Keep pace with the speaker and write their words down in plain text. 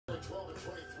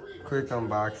quick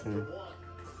unboxing.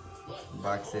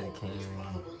 Box set it came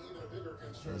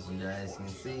in. As you guys can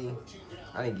see,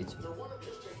 I didn't get you.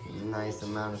 Nice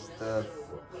amount of stuff.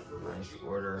 Nice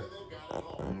order.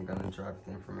 I'm gonna drop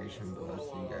the information below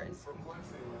so you guys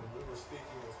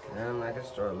can. And I can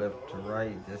start left to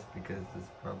right just because there's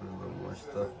probably a little more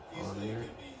stuff on there.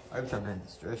 I'm trying not to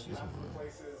stretch this one.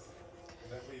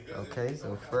 Okay,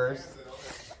 so first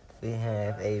we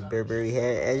have a Burberry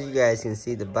hat. As you guys can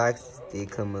see, the boxes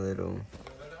did come a little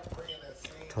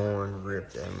torn,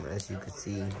 ripped. As you can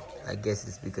see, I guess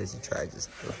it's because he tried to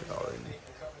stuff it all in.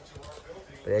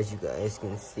 But as you guys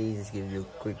can see, just give you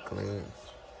a quick glance.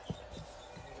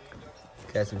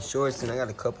 Got some shorts, and I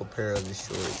got a couple pairs of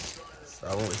shorts. So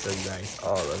I won't show you guys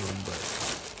all of them, but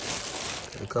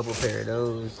got a couple pair of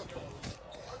those.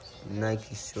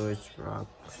 Nike shorts,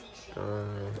 Rockstar.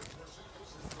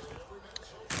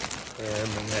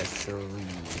 And I got some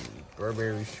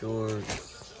Burberry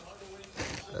shorts.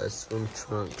 Swim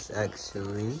trunks,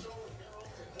 actually.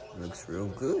 Looks real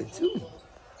good, too.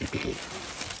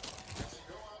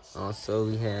 Also,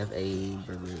 we have a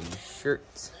Burberry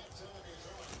shirt.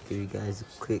 Give you guys a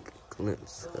quick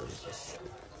glimpse of the shirt.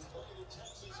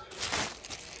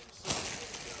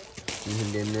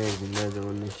 And then there's another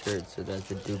one of the shirts, so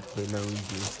that's a duplicate. Now we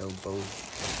can show both.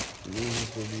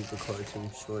 These will be the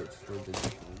cartoon shorts for the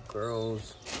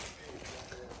girls.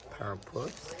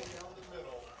 Powerpuffs.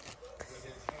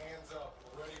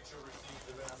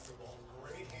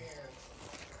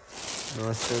 And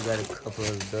I still got a couple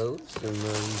of those, so now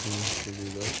we can do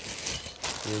those.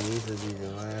 And these will be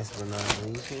the last but not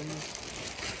least ones.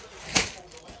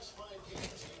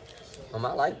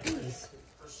 I like these.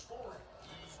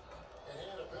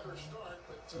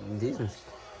 These ones,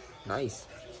 nice.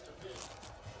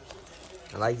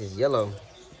 I like this yellow,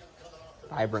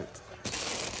 vibrant.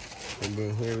 And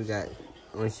then here we got,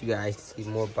 once you guys see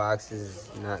more boxes,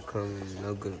 not coming,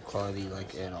 no good quality,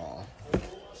 like at all.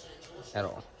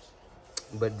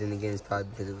 But then again, it's probably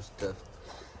because it was stuffed.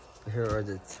 Here are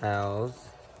the towels.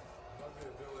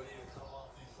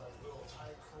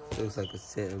 Looks like a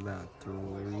set of about 3.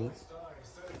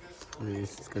 And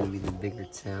this is gonna be the bigger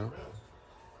towel.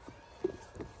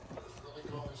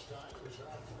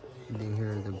 And then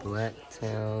here are the black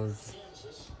towels.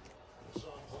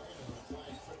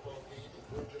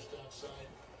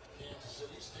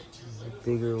 The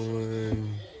bigger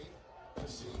one.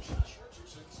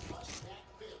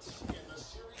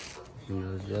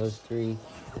 And those 3.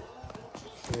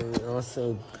 And we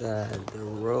also got the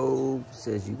robes.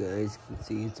 As you guys can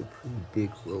see, it's a pretty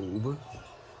big robe.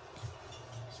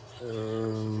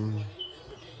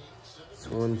 It's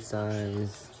one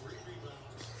size.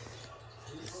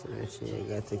 So actually, I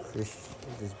got this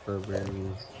Burberry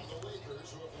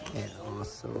hat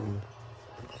also.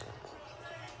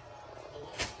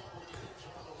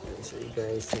 Make sure you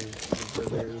guys see the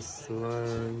Burberry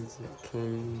slides that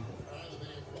came.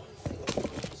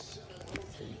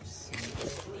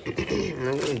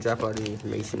 I'm gonna drop all the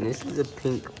information. This is a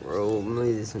pink robe. I'm gonna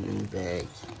leave this one in the bag.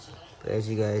 But as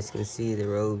you guys can see, the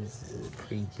robes is a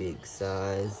pretty big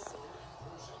size.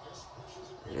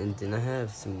 And then I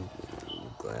have some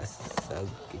glasses. I'll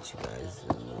get you guys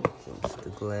the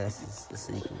glasses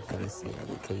so you can kind of see how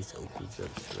the case opens up.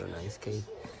 It's a real nice case.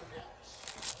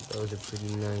 Those are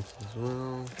pretty nice as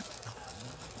well.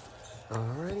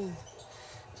 Alrighty.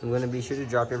 So I'm going to be sure to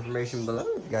drop information below.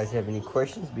 If you guys have any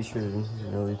questions, be sure to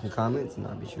leave some comments, and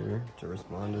I'll be sure to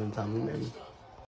respond in a timely manner.